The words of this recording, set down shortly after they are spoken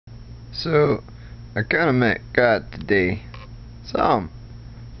So, I kinda met God today. Saw him.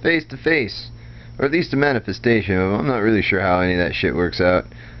 Face to face. Or at least a manifestation of him. I'm not really sure how any of that shit works out.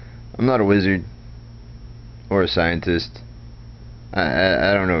 I'm not a wizard. Or a scientist.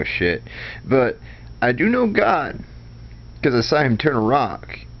 I don't know shit. But, I do know God. Because I saw him turn a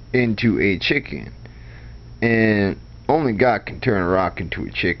rock into a chicken. And only God can turn a rock into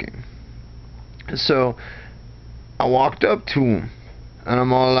a chicken. So, I walked up to him. And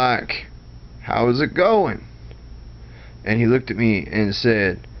I'm all like, how's it going? And he looked at me and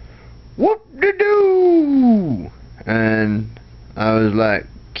said, Wuh P'deDu! And I was like,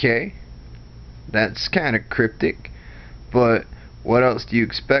 okay, that's kind of cryptic, but what else do you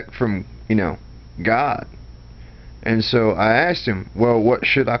expect from, God? And so I asked him, well, what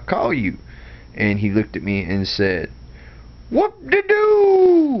should I call you? And he looked at me and said, Wuh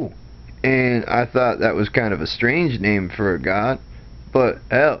P'deDu! And I thought that was kind of a strange name for a God, but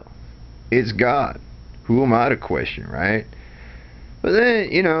hell, it's God. Who am I to question, right? But then,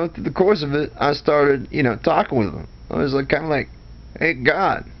 through the course of it, I started, talking with him. I was like, kind of like, hey,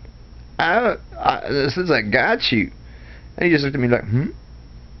 God, since I got you. And he just looked at me like,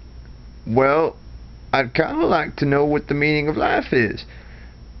 well, I'd kind of like to know what the meaning of life is.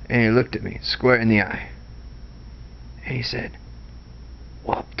 And he looked at me square in the eye. And he said,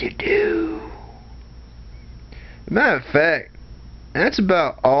 Wuh P'deDu. Matter of fact, that's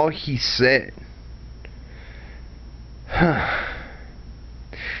about all he said.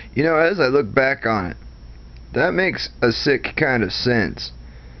 As I look back on it, that makes a sick kind of sense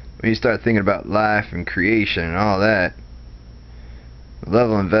when you start thinking about life and creation and all that. The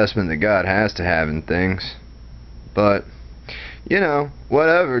level of investment that God has to have in things. But,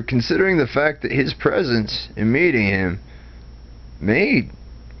 whatever, considering the fact that his presence in meeting him made,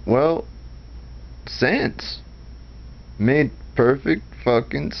 sense. Made perfect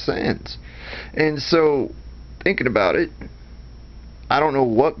fucking sense. And so, thinking about it, I don't know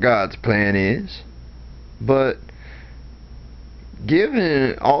what God's plan is, but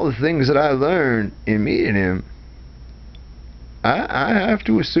given all the things that I learned in meeting him, I have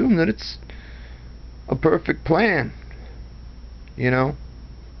to assume that it's a perfect plan.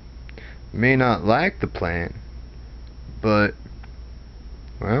 May not like the plan, but,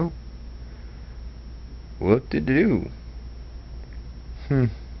 Wuh P'deDu.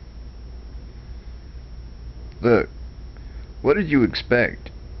 Look, what did you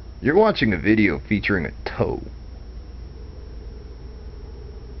expect? You're watching a video featuring a toe.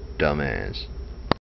 Dumbass.